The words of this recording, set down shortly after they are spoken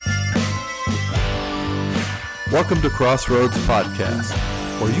Welcome to Crossroads Podcast,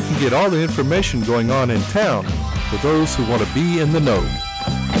 where you can get all the information going on in town for those who want to be in the know. Good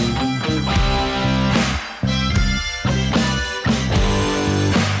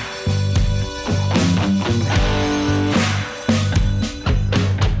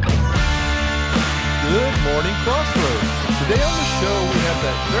morning, Crossroads. Today on the show, we have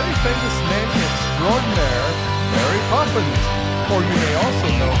that very famous man extraordinaire, Mary Poppins, or you may also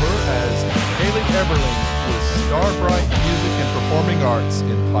know her as Kailey Eberling with Starbright Music and Performing Arts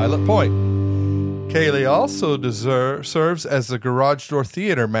in Pilot Point. Kailey also serves as the Garage Door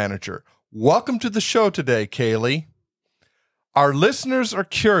Theater Manager. Welcome to the show today, Kailey. Our listeners are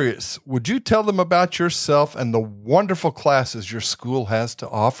curious. Would you tell them about yourself and the wonderful classes your school has to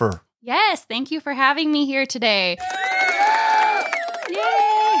offer? Yes, thank you for having me here today. Yay!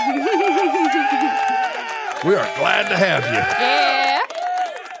 We are glad to have you. Yeah.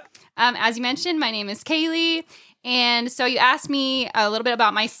 As you mentioned, my name is Kailey, and so you asked me a little bit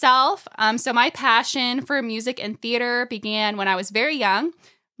about myself. So my passion for music and theater began when I was very young.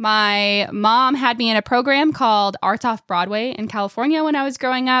 My mom had me in a program called Arts Off Broadway in California when I was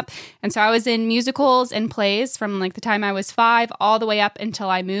growing up. And so I was in musicals and plays from like the time I was 5 all the way up until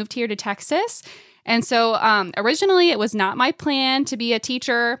I moved here to Texas. And so originally it was not my plan to be a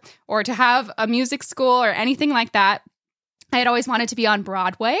teacher or to have a music school or anything like that. I had always wanted to be on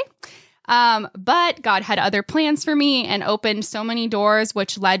Broadway. But God had other plans for me and opened so many doors,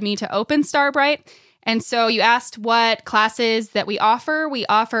 which led me to open Starbright. And so you asked what classes that we offer. We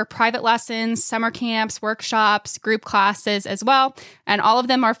offer private lessons, summer camps, workshops, group classes as well. And all of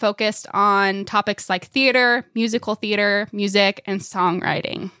them are focused on topics like theater, musical theater, music, and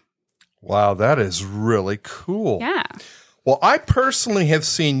songwriting. Wow, that is really cool. Yeah. Well, I personally have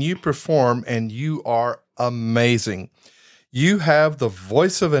seen you perform, and you are amazing. You have the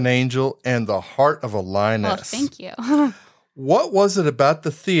voice of an angel and the heart of a lioness. Well, thank you. What was it about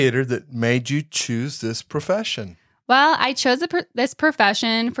the theater that made you choose this profession? Well, I chose this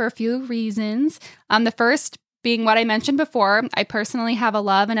profession for a few reasons. The first being what I mentioned before. I personally have a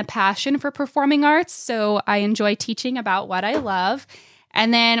love and a passion for performing arts, so I enjoy teaching about what I love.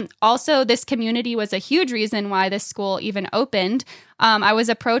 And then also this community was a huge reason why this school even opened. I was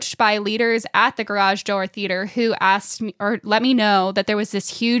approached by leaders at the Garage Door Theater who asked me or let me know that there was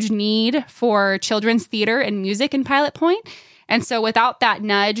this huge need for children's theater and music in Pilot Point. And so without that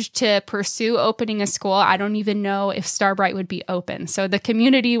nudge to pursue opening a school, I don't even know if Starbright would be open. So the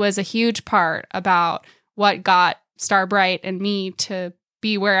community was a huge part about what got Starbright and me to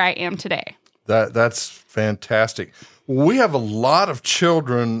be where I am today. That's fantastic. We have a lot of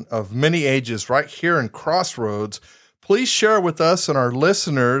children of many ages right here in Crossroads. Please share with us and our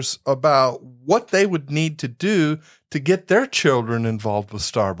listeners about what they would need to do to get their children involved with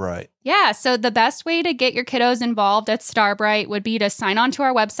Starbright. Yeah, so the best way to get your kiddos involved at Starbright would be to sign on to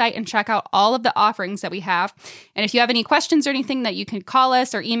our website and check out all of the offerings that we have. And if you have any questions or anything, that you can call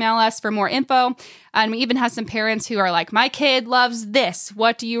us or email us for more info. And we even have some parents who are like, my kid loves this.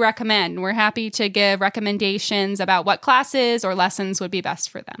 What do you recommend? We're happy to give recommendations about what classes or lessons would be best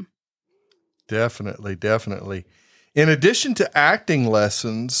for them. Definitely, definitely. In addition to acting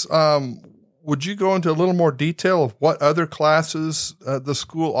lessons, would you go into a little more detail of what other classes the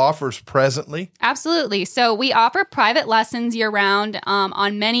school offers presently? Absolutely. So we offer private lessons year-round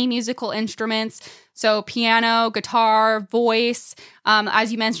on many musical instruments. So piano, guitar, voice.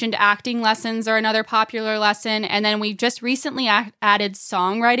 As you mentioned, acting lessons are another popular lesson. And then we just recently added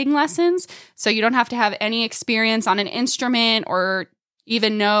songwriting lessons. So you don't have to have any experience on an instrument or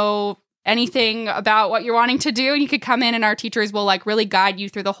even know anything about what you're wanting to do. And you could come in and our teachers will like really guide you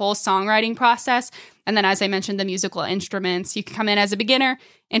through the whole songwriting process. And then as I mentioned, the musical instruments, you can come in as a beginner,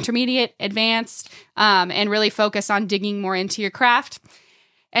 intermediate, advanced, and really focus on digging more into your craft.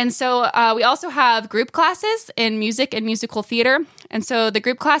 And so we also have group classes in music and musical theater. And so the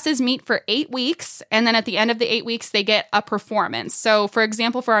group classes meet for 8 weeks. And then at the end of the 8 weeks, they get a performance. So for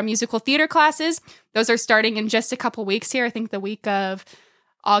example, for our musical theater classes, those are starting in just a couple weeks here. I think the week of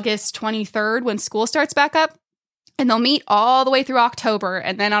August 23rd when school starts back up. And they'll meet all the way through October.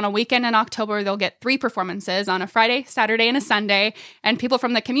 And then on a weekend in October, they'll get 3 performances on a Friday, Saturday, and a Sunday. And people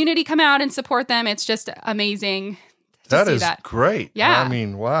from the community come out and support them. It's just amazing to see that. Great. Yeah. I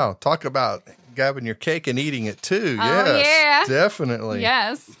mean, wow. Talk about grabbing your cake and eating it too. Oh, Yes, yeah. definitely.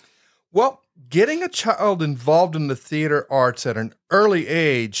 Yes. Well, getting a child involved in the theater arts at an early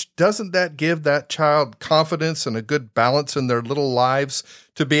age, doesn't that give that child confidence and a good balance in their little lives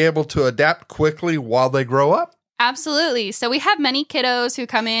to be able to adapt quickly while they grow up? Absolutely. So we have many kiddos who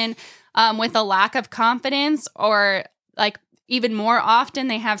come in with a lack of confidence or like even more often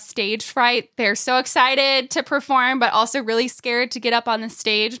they have stage fright. They're so excited to perform, but also really scared to get up on the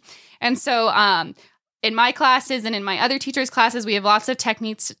stage. And so in my classes and in my other teachers' classes, we have lots of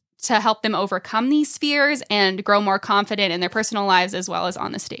techniques to help them overcome these fears and grow more confident in their personal lives as well as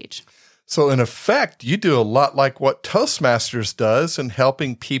on the stage. So in effect, you do a lot like what Toastmasters does in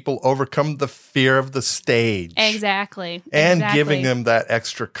helping people overcome the fear of the stage. Exactly. And giving them that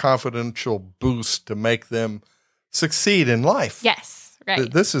extra confidential boost to make them succeed in life. Yes,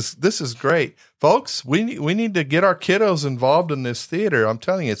 right. This is great. Folks, we need to get our kiddos involved in this theater. I'm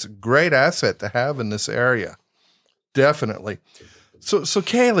telling you, it's a great asset to have in this area. Definitely. So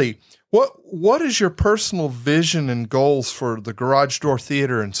Kailey, what is your personal vision and goals for the Garage Door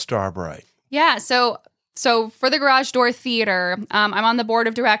Theater in Starbright? Yeah, so for the Garage Door Theater, I'm on the board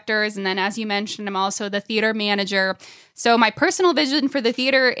of directors, and then as you mentioned, I'm also the theater manager. So my personal vision for the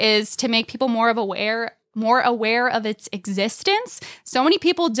theater is to make people more aware of its existence. So many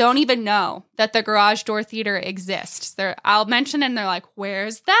people don't even know that the Garage Door Theater exists. I'll mention it and they're like,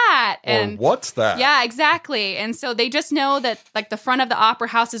 where's that? And what's that? Yeah, exactly. And so they just know that like the front of the Opera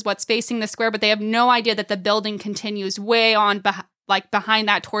House is what's facing the square, but they have no idea that the building continues way on behind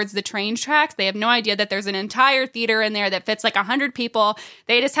that towards the train tracks. They have no idea that there's an entire theater in there that fits like 100 people.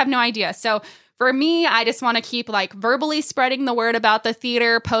 They just have no idea. So for me, I just want to keep like verbally spreading the word about the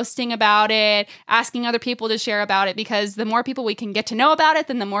theater, posting about it, asking other people to share about it, because the more people we can get to know about it,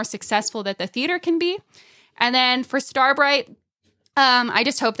 then the more successful that the theater can be. And then for Starbright, I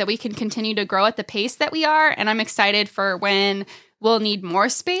just hope that we can continue to grow at the pace that we are. And I'm excited for when we'll need more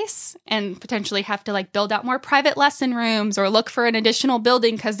space and potentially have to like build out more private lesson rooms or look for an additional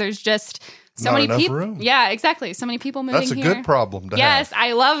building because there's just so many people. Room. Yeah, exactly. So many people moving here. That's a good problem to have. Yes,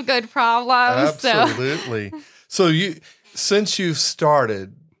 I love good problems. Absolutely. So since you've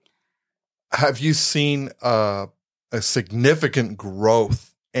started, have you seen a significant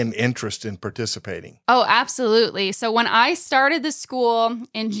growth and interest in participating? Oh, absolutely. So when I started the school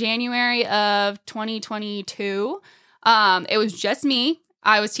in January of 2022, it was just me.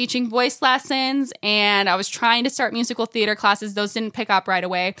 I was teaching voice lessons and I was trying to start musical theater classes. Those didn't pick up right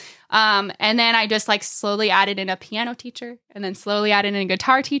away. And then I just like slowly added in a piano teacher and then slowly added in a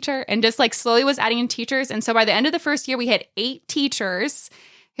guitar teacher and just like slowly was adding in teachers. And so by the end of the first year, we had 8 teachers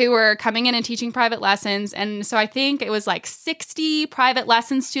who were coming in and teaching private lessons. And so I think it was like 60 private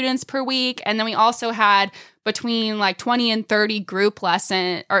lesson students per week. And then we also had between like 20 and 30 group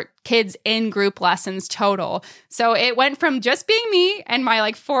lesson or kids in group lessons total. So it went from just being me and my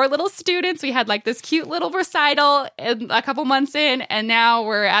like 4 little students. We had like this cute little recital a couple months in. And now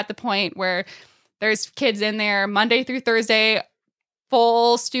we're at the point where there's kids in there Monday through Thursday,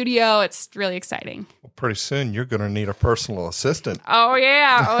 full studio. It's really exciting. Well, pretty soon you're going to need a personal assistant. Oh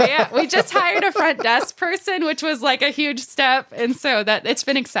yeah. We just hired a front desk person, which was like a huge step. And so that it's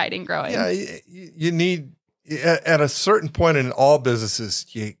been exciting growing. Yeah, you need, at a certain point in all businesses,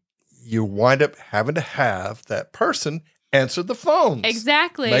 you wind up having to have that person answer the phones.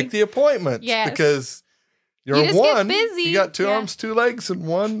 Exactly. Make the appointments. Yes. Because you just one, get busy. You got 2 arms, 2 legs, and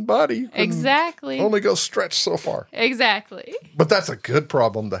 1 body. Exactly. Only go stretch so far. Exactly. But that's a good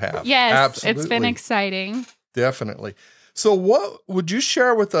problem to have. Yes, absolutely. It's been exciting. Definitely. So what would you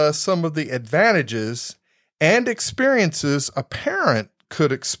share with us some of the advantages and experiences a parent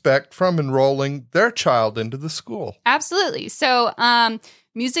could expect from enrolling their child into the school? Absolutely. So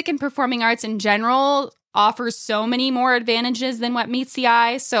music and performing arts in general offers so many more advantages than what meets the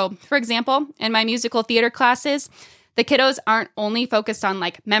eye. So, for example, in my musical theater classes, the kiddos aren't only focused on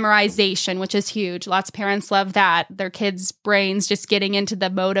like memorization, which is huge. Lots of parents love that. Their kids' brains just getting into the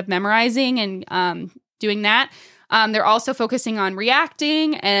mode of memorizing and doing that. They're also focusing on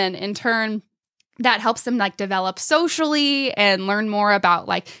reacting, and in turn, that helps them like develop socially and learn more about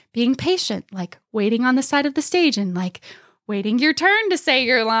like being patient, like waiting on the side of the stage and like waiting your turn to say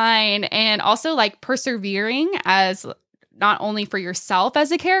your line, and also like persevering as not only for yourself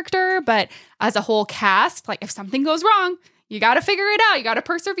as a character, but as a whole cast. Like if something goes wrong, you got to figure it out. You got to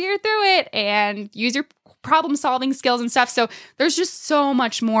persevere through it and use your problem solving skills and stuff. So there's just so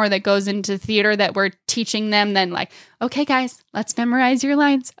much more that goes into theater that we're teaching them than like, okay, guys, let's memorize your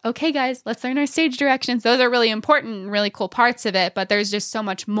lines. Okay, guys, let's learn our stage directions. Those are really important and really cool parts of it, but there's just so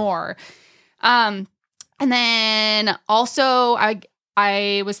much more. And then also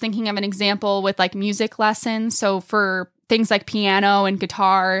I was thinking of an example with like music lessons. So for things like piano and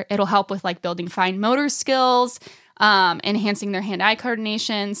guitar, it'll help with like building fine motor skills, enhancing their hand-eye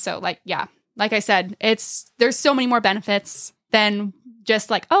coordination. So like, yeah, like I said, there's so many more benefits than just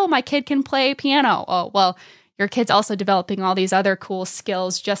like, oh, my kid can play piano. Oh, well, your kid's also developing all these other cool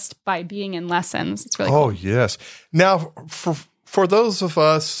skills just by being in lessons. It's really cool. Oh, yes. Now, for those of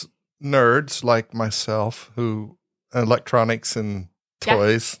us nerds like myself who electronics and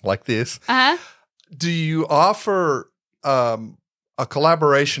toys like this, do you offer a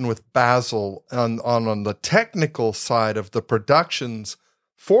collaboration with Basil on the technical side of the productions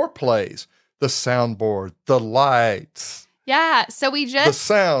for plays, the soundboard, the lights? Yeah, so we just... the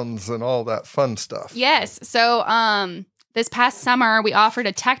sounds and all that fun stuff. Yes, so this past summer, we offered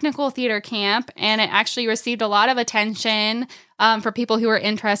a technical theater camp, and it actually received a lot of attention for people who were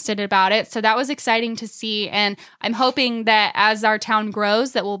interested about it. So that was exciting to see, and I'm hoping that as our town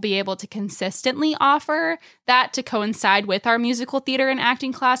grows, that we'll be able to consistently offer that to coincide with our musical theater and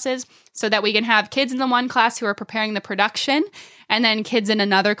acting classes, so that we can have kids in the one class who are preparing the production, and then kids in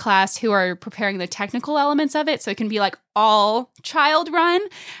another class who are preparing the technical elements of it. So it can be like all child run.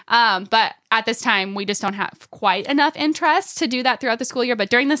 But at this time, we just don't have quite enough interest to do that throughout the school year. But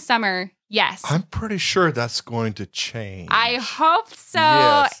during the summer, yes. I'm pretty sure that's going to change. I hope so.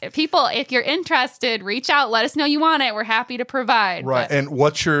 Yes. People, if you're interested, reach out. Let us know you want it. We're happy to provide. Right. But And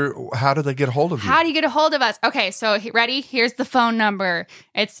how do they get a hold of you? how do you get a hold of us? Okay, so ready? Here's the phone number.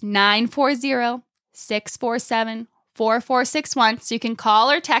 It's 940-647-4461. So you can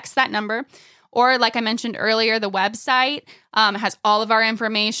call or text that number. Or like I mentioned earlier, the website has all of our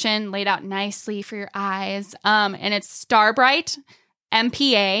information laid out nicely for your eyes. And it's Starbright,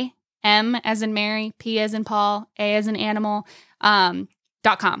 MPA, M as in Mary, P as in Paul, A as in animal, .com.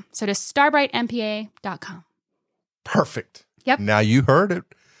 So just starbrightmpa.com. Perfect. Yep. Now you heard it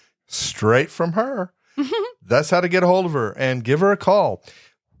straight from her. That's how to get a hold of her and give her a call.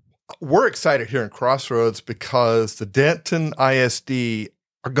 We're excited here in Crossroads because the Denton ISD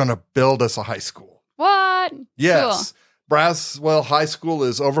are going to build us a high school. What? Yes. Cool. Braswell High School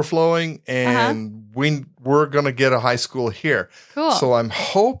is overflowing, and we're going to get a high school here. Cool. So I'm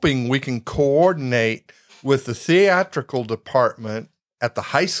hoping we can coordinate with the theatrical department at the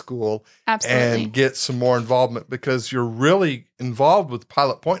high school Absolutely. and get some more involvement, because you're really involved with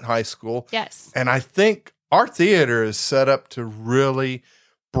Pilot Point High School. Yes. And I think our theater is set up to really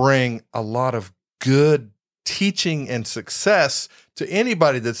bring a lot of good teaching and success to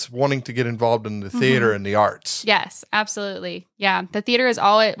anybody that's wanting to get involved in the theater and the arts. Yes, absolutely. Yeah, the theater is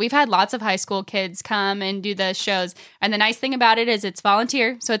always, we've had lots of high school kids come and do the shows. And the nice thing about it is it's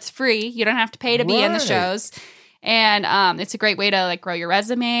volunteer, so it's free. You don't have to pay to be in the Right. shows. And it's a great way to like grow your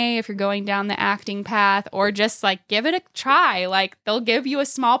resume if you're going down the acting path, or just like give it a try. Like they'll give you a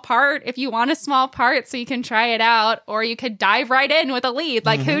small part if you want a small part so you can try it out, or you could dive right in with a lead.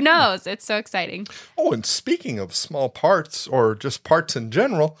 Like who knows? It's so exciting. Oh, and speaking of small parts or just parts in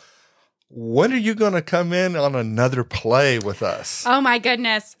general, when are you going to come in on another play with us? Oh my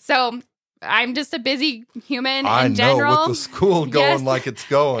goodness. So I'm just a busy human I in general. know, with the school going Yes. like it's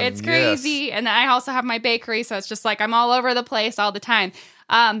going. It's Yes. crazy. And then I also have my bakery, so it's just like I'm all over the place all the time.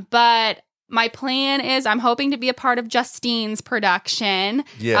 But my plan is I'm hoping to be a part of Justine's production,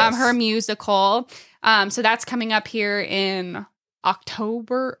 Yes. her musical. So that's coming up here in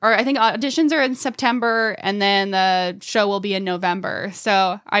October, or I think auditions are in September, and then the show will be in November.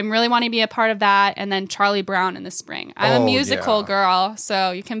 So I'm really wanting to be a part of that, and then Charlie Brown in the spring. I'm a musical girl,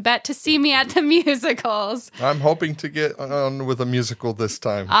 so you can bet to see me at the musicals. I'm hoping to get on with a musical this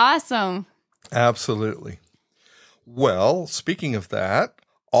time. Awesome. Absolutely. Well, speaking of that,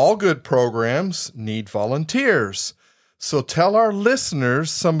 all good programs need volunteers. So tell our listeners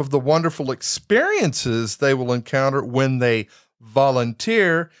some of the wonderful experiences they will encounter when they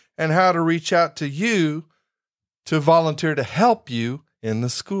volunteer, and how to reach out to you to volunteer to help you in the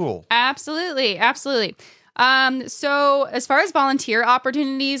school. Absolutely. Absolutely. So as far as volunteer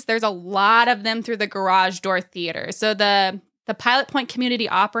opportunities, there's a lot of them through the Garage Door Theater. So the Pilot Point Community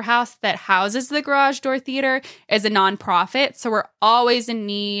Opera House that houses the Garage Door Theater is a nonprofit. So we're always in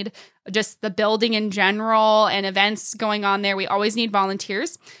need, just the building in general and events going on there. We always need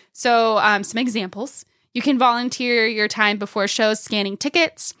volunteers. So some examples. You can volunteer your time before shows scanning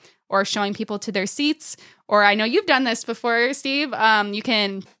tickets or showing people to their seats. Or I know you've done this before, Steve. You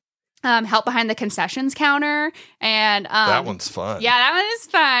can help behind the concessions counter. And That one's fun. Yeah, that one is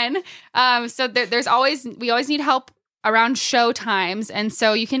fun. So we always need help around show times. And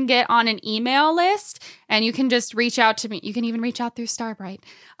so you can get on an email list and you can just reach out to me. You can even reach out through Starbright.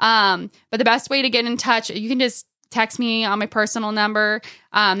 But the best way to get in touch, you can just text me on my personal number.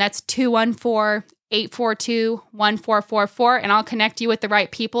 That's 214-842-1444, and I'll connect you with the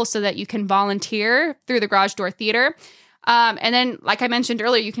right people so that you can volunteer through the Garage Door Theater. And then, like I mentioned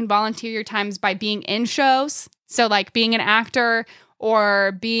earlier, you can volunteer your times by being in shows. So like being an actor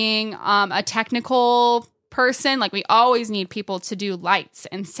or being a technical person. Like we always need people to do lights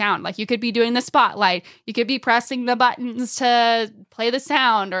and sound. Like you could be doing the spotlight. You could be pressing the buttons to play the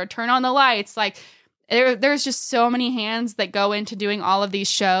sound or turn on the lights. Like there's just so many hands that go into doing all of these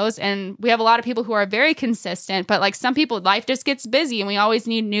shows. And we have a lot of people who are very consistent, but like some people, life just gets busy and we always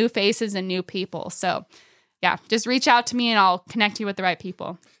need new faces and new people. So yeah, just reach out to me and I'll connect you with the right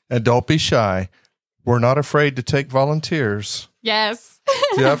people. And don't be shy. We're not afraid to take volunteers. Yes.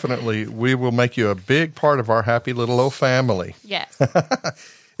 Definitely. We will make you a big part of our happy little old family. Yes.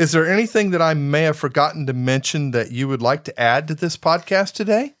 Is there anything that I may have forgotten to mention that you would like to add to this podcast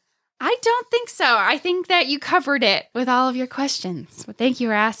today? I don't think so. I think that you covered it with all of your questions. Well, thank you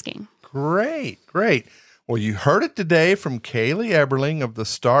for asking. Great. Well, you heard it today from Kailey Eberling of the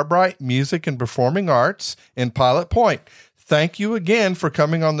Starbright Music and Performing Arts in Pilot Point. Thank you again for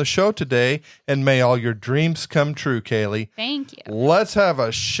coming on the show today, and may all your dreams come true, Kailey. Thank you. Let's have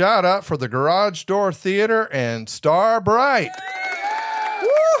a shout out for the Garage Door Theater and Starbright.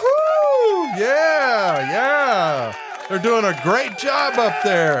 Woohoo! Yeah. They're doing a great job up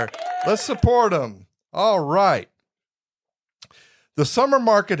there. Let's support them. All right. The summer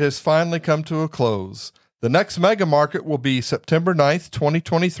market has finally come to a close. The next mega market will be September 9th,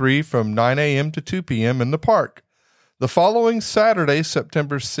 2023 from 9 a.m. to 2 p.m. in the park. The following Saturday,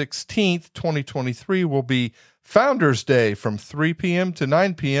 September 16th, 2023 will be Founders Day from 3 p.m. to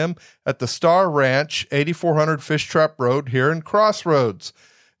 9 p.m. at the Star Ranch, 8400 Fish Trap Road here in Crossroads.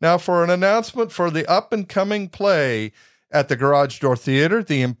 Now for an announcement for the up-and-coming play at the Garage Door Theater,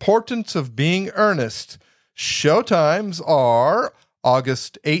 The Importance of Being Earnest. Showtimes are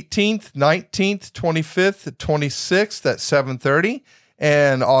August 18th, 19th, 25th, 26th at 7:30,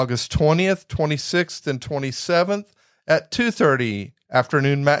 and August 20th, 26th, and 27th at 2:30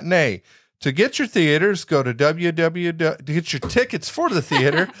 afternoon matinee. To get your theaters, go to to get your tickets for the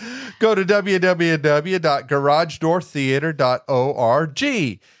theater, go to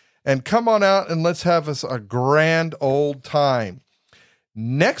www.garagedoortheater.org. And come on out and let's have us a grand old time.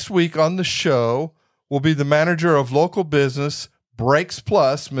 Next week on the show will be the manager of local business Brakes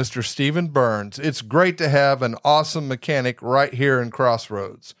Plus, Mr. Stephen Burns. It's great to have an awesome mechanic right here in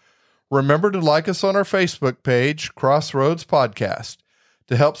Crossroads. Remember to like us on our Facebook page, Crossroads Podcast.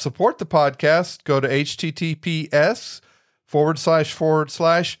 To help support the podcast, go to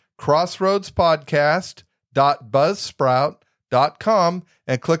https://crossroadspodcast.buzzsprout.com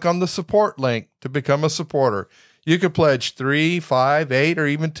and click on the support link to become a supporter. You can pledge $3, $5, $8, or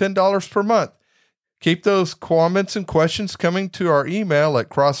even $10 per month. Keep those comments and questions coming to our email at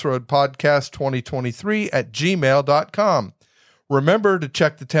crossroadpodcast2023@gmail.com. Remember to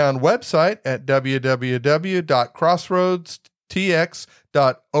check the town website at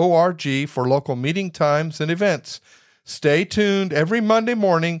www.crossroadstx.org for local meeting times and events. Stay tuned every Monday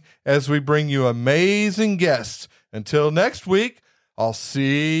morning as we bring you amazing guests. Until next week, I'll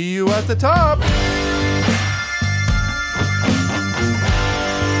see you at the top.